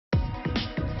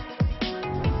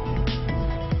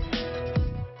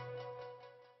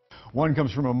One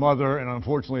comes from a mother, and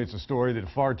unfortunately it's a story that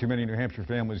far too many New Hampshire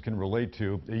families can relate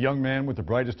to. A young man with the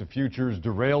brightest of futures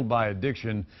derailed by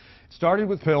addiction. It started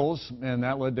with pills, and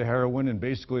that led to heroin and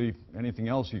basically anything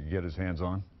else he could get his hands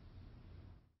on.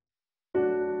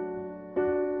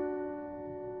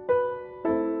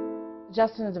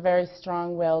 Justin is a very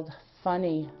strong-willed,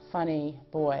 funny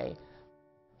boy.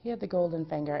 He had the golden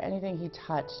finger. Anything he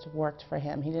touched worked for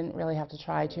him. He didn't really have to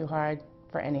try too hard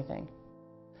for anything.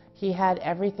 He had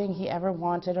everything he ever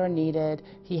wanted or needed.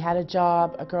 He had a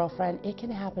job, a girlfriend. It can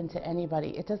happen to anybody.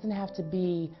 It doesn't have to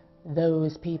be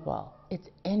those people. It's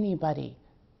anybody,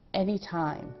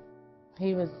 anytime.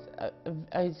 He was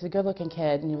a good-looking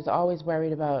kid, and he was always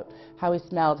worried about how he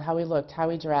smelled, how he looked, how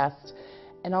he dressed,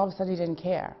 and all of a sudden he didn't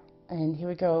care. And he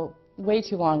would go way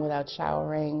too long without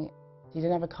showering. He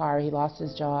didn't have a car, he lost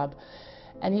his job.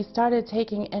 And he started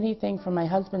taking anything from my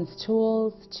husband's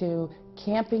tools to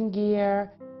camping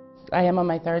gear. I am on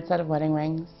my third set of wedding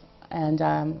rings, and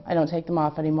I don't take them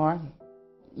off anymore.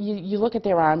 You look at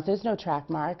their arms, there's no track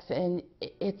marks, and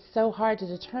it's so hard to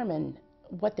determine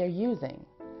what they're using.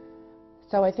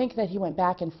 So I think that he went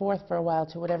back and forth for a while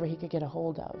to whatever he could get a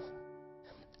hold of.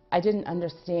 I didn't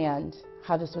understand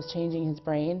how this was changing his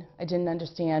brain. I didn't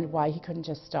understand why he couldn't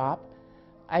just stop.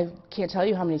 I can't tell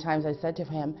you how many times I said to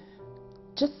him,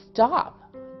 just stop.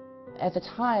 At the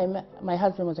time, my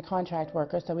husband was a contract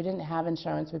worker, so we didn't have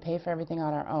insurance. We paid for everything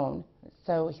on our own.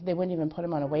 So they wouldn't even put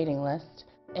him on a waiting list.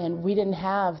 And we didn't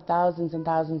have thousands and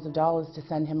thousands of dollars to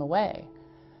send him away.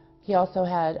 He also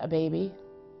had a baby.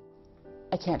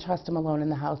 I can't trust him alone in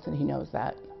the house, and he knows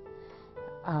that.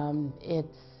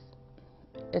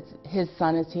 His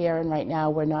son is here, and right now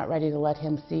we're not ready to let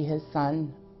him see his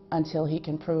son until he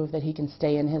can prove that he can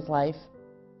stay in his life.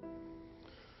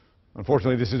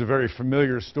 Unfortunately, this is a very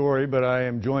familiar story, but I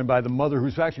am joined by the mother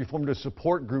who's actually formed a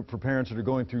support group for parents that are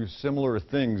going through similar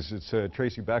things. It's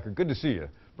Tracy Backer. Good to see you,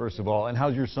 first of all. And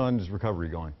how's your son's recovery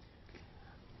going?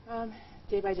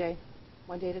 Day by day,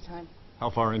 one day at a time. How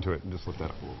far into it? And just lift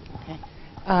that up a little bit.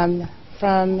 Okay.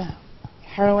 From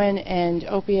heroin and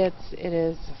opiates, it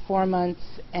is 4 months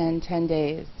and 10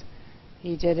 days.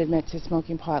 He did admit to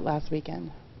smoking pot last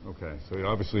weekend. Okay, so it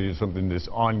obviously is something that's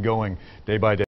ongoing day by day.